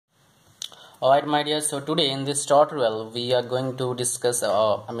Alright, my dear, so today in this tutorial we are going to discuss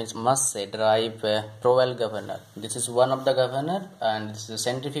must say derive Proell governor. This is one of the governor, and this is a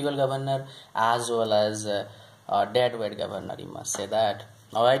centrifugal governor as well as dead weight governor, you must say that.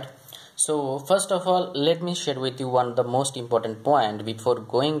 Alright, so first of all let me share with you one of the most important point before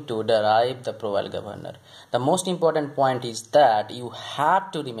going to derive the Proell governor. The most important point is that you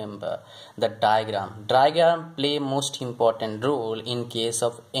have to remember the diagram. Diagram play most important role in case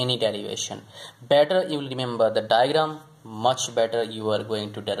of any derivation. Better you will remember the diagram, much better you are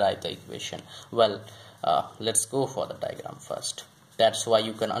going to derive the equation. Well, let's go for the diagram first. That's why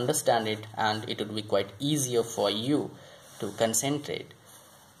you can understand it, and it will be quite easier for you to concentrate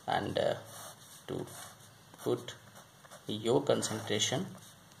and to put your concentration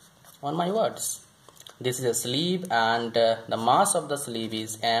on my words. This is a sleeve, and the mass of the sleeve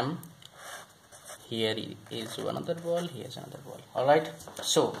is m. Here is another ball, here is another ball. Alright,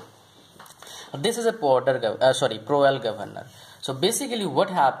 so this is a Proell governor. So basically what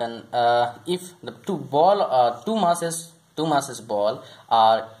happen if the two masses ball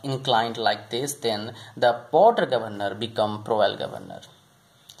are inclined like this, then the Porter governor become Proell governor.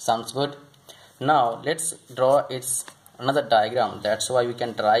 Sounds good? Now let's draw its another diagram. That's why we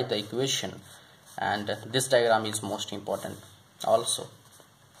can derive the equation, and this diagram is most important also.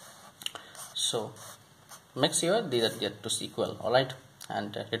 So make sure these are get to equal. Alright,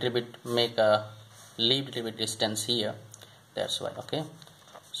 and little bit leave little bit distance here. That's why. Okay,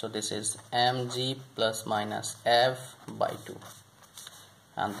 so this is mg plus minus f by 2,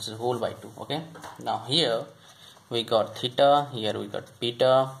 and this is whole by 2. Okay, now here we got theta, here we got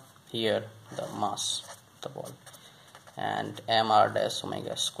beta, here the mass of the ball, and mr dash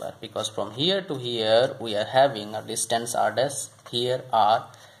omega square, because from here to here we are having a distance r dash, here r,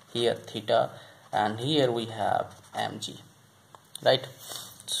 here theta, and here we have mg, right?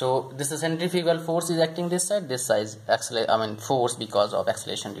 So this is centrifugal force is acting this side force because of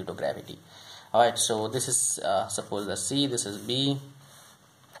acceleration due to gravity. Alright, so this is suppose the C, this is B,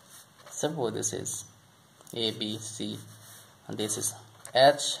 suppose this is A, B, C, and this is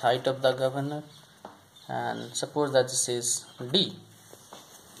H, height of the governor, and suppose that this is D.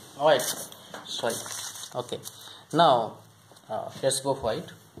 Alright, sorry. Okay, now let's go for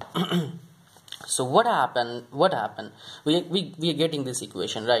it. So what happened? We are getting this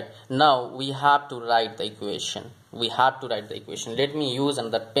equation, right? Now we have to write the equation. Let me use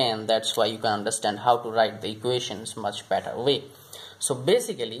another pen. That's why you can understand how to write the equations much better way. So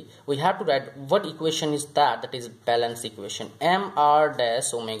basically we have to write what equation is that is balance equation. mr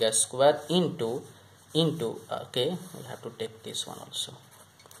dash omega square into okay, we have to take this one also.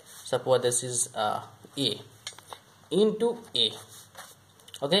 Suppose this is A into A.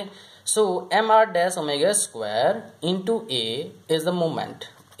 Okay, so mr dash omega square into A is the moment,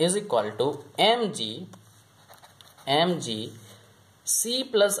 is equal to mg c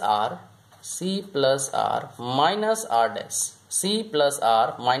plus r minus r dash. C plus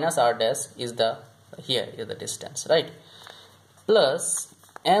r minus r dash is the distance, right? Plus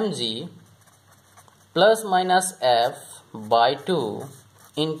mg plus minus f by 2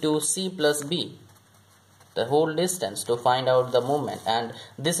 into c plus b, the whole distance, to find out the moment, and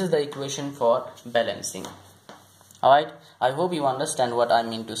this is the equation for balancing. Alright, I hope you understand what I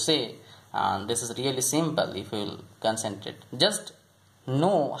mean to say, and this is really simple if you will concentrate. Just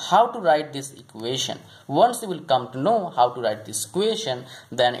know how to write this equation. Once you will come to know how to write this equation,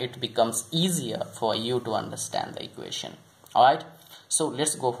 then it becomes easier for you to understand the equation. Alright, so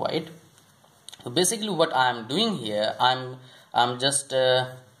let's go for it. So basically what I am doing here, I'm just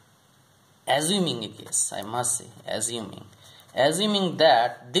assuming a case, I must say, assuming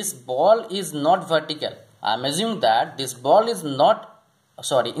that this ball is not vertical. I'm assuming that this ball is not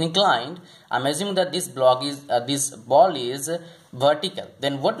inclined. I'm assuming that this ball is vertical.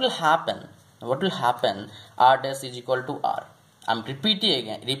 Then what will happen? R dash is equal to r. I'm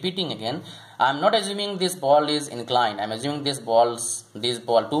repeating again. I'm not assuming this ball is inclined. I'm assuming two balls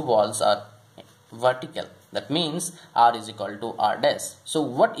are vertical. That means r is equal to r dash. So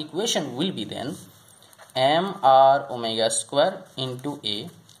what equation will be then? mr omega square into A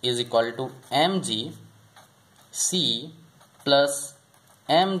is equal to mg c plus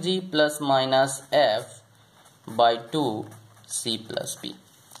mg plus minus f by 2 c plus b.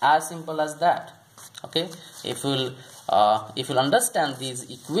 As simple as that. Okay, if you'll understand these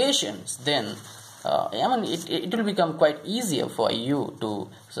equations, then it will become quite easier for you to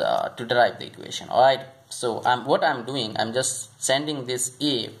derive the equation. Alright, so what I'm doing, I'm just sending this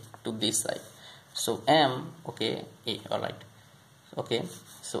A to this side. So m, okay, A, alright. Okay,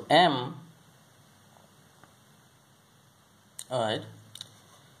 so m, alright,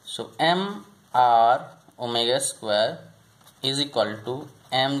 So m r omega square is equal to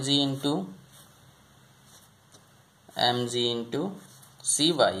mg into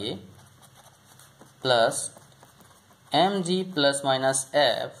cya plus mg plus minus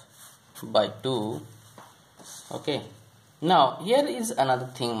f by 2. Okay, now here is another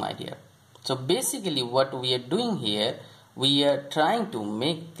thing, my dear. So basically what we are doing here, we are trying to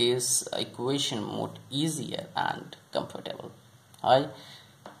make this equation more easier and comfortable. Alright,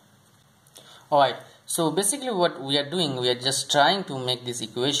 so basically what we are doing, we are just trying to make this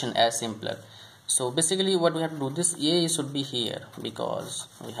equation as simpler. So basically what we have to do, this a should be here because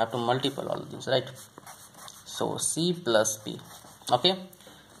we have to multiply all of this, right? So c plus b. Okay,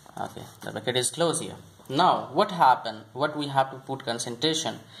 the bracket is closed here. Now what happened, what we have to put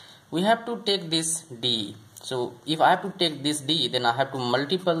concentration, we have to take this d. So if I have to take this d, then I have to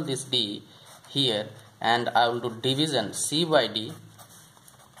multiply this d here, and I will do division c by d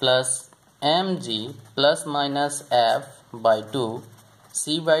plus mg plus minus f by 2,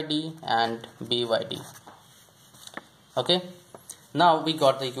 c by d and b by d. Okay, now we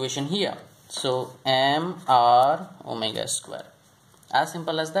got the equation here. So mr omega square, as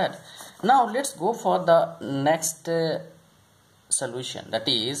simple as that. Now let's go for the next solution, that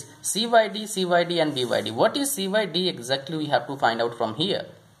is c by d and b by d. What is c by d exactly? We have to find out from here.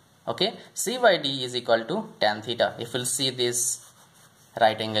 Okay, c by d is equal to tan theta, if we'll see this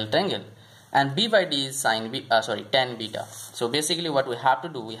right angle triangle, and b by d is tan beta. So basically what we have to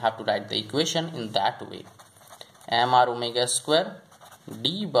do, we have to write the equation in that way. mr omega square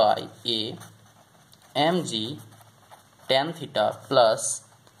d by a mg tan theta plus,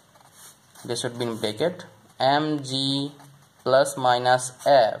 this should be in bracket, mg plus minus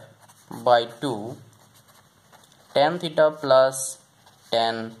f by 2 tan theta plus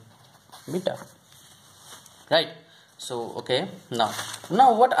tan beta, right? So okay,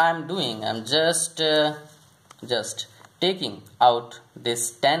 now what I am doing, I am just taking out this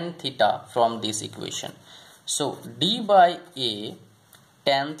tan theta from this equation. So d by a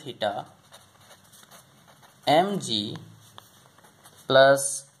tan theta mg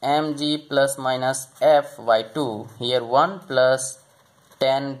plus minus f by 2, here 1 plus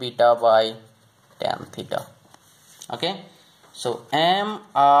tan beta by tan theta. Okay, so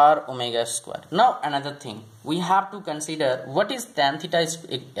mr omega square. Now another thing, we have to consider what is tan theta is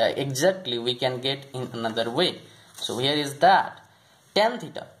exactly, we can get in another way. So here is that tan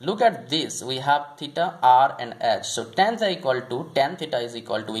theta, look at this, we have theta, r and h. So tan theta is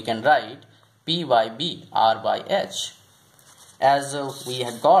equal to, we can write p by b, r by h, as we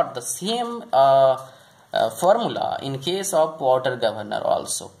had got the same formula in case of Porter governor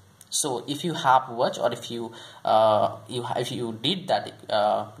also. So if you have watched, or if you did that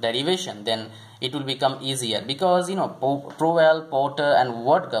derivation, then it will become easier, because you know Proell, Porter and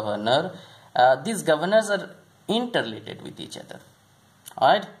Watt governor, these governors are interrelated with each other.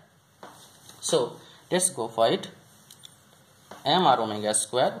 Alright, so let's go for it. mr omega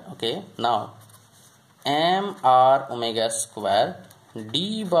square. Okay, now mr omega square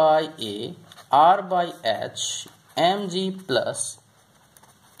d by a r by h mg plus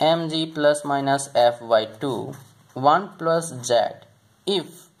minus f by 2 1 plus z,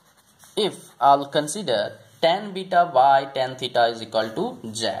 if I'll consider tan beta by tan theta is equal to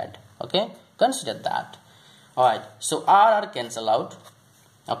z. Okay, consider that. Alright, so r cancel out.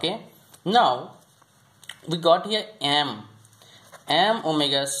 Okay, now we got here m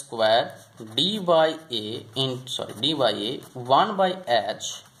omega square d by a 1 by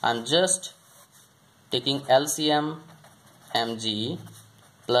h. I'm just taking LCM mg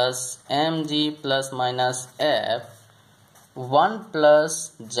plus minus f 1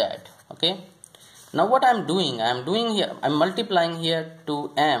 plus z. Okay, now what I'm doing here, I'm multiplying here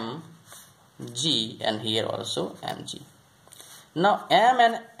to mg and here also mg. Now m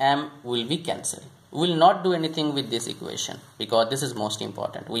and m will be cancelled. We will not do anything with this equation because this is most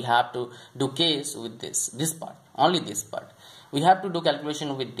important. We have to do case with this part, only this part. We have to do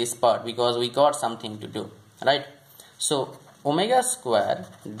calculation with this part because we got something to do, right? So omega square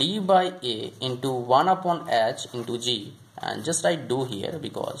d by a into 1 upon h into g, and just write do here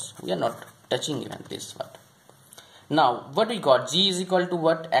because we are not touching even this part. Now what we got, g is equal to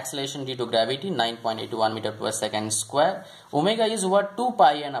what? Acceleration due to gravity, 9.81 meter per second square. Omega is what? 2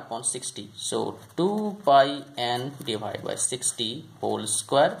 pi n upon 60. So 2 pi n divided by 60 whole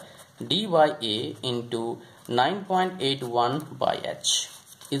square d by a into 9.81 by h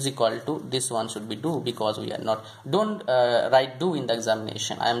is equal to, this one should be do because we are not, don't write do in the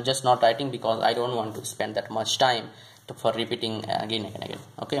examination. I am just not writing because I don't want to spend that much time for repeating again and again.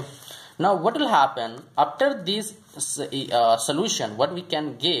 Okay, now what will happen after this solution, what we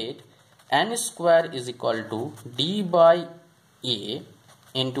can get, n square is equal to d by a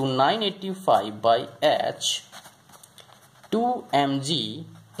into 985 by h 2 mg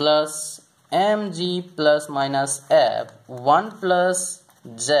plus mg plus minus f 1 plus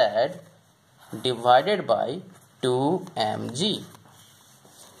z divided by 2 mg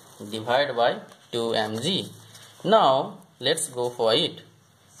divided by 2 mg. Now let's go for it.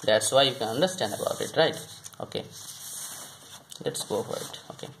 That's why you can understand about it, right? Okay, let's go for it.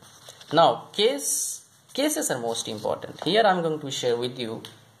 Okay, now cases are most important. Here I'm going to share with you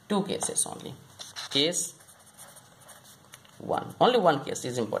two cases only. Case 1, only one case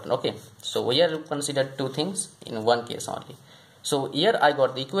is important. Okay, so we are considered two things in one case only. So here I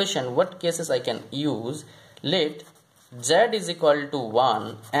got the equation. What cases I can use? Let z is equal to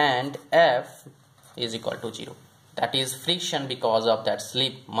 1 and f is equal to 0. That is friction because of that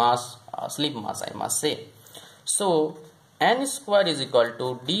slip mass I must say. So n square is equal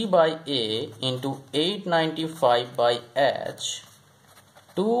to d by a into 895 by h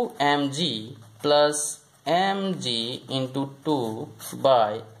 2 mg plus mg into 2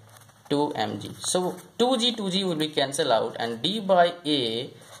 by 2 mg. So 2g will be cancelled out, and d by a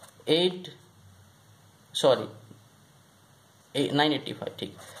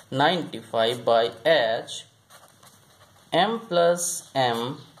 985 by h m plus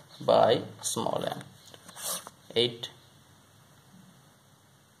m by small m 8.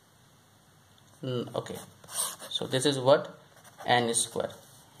 Okay, so this is what n square.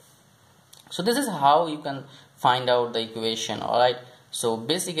 So this is how you can find out the equation. All right, so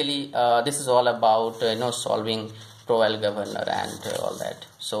basically this is all about solving Proell governor and all that.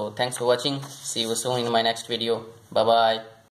 So thanks for watching. See you soon in my next video. Bye bye.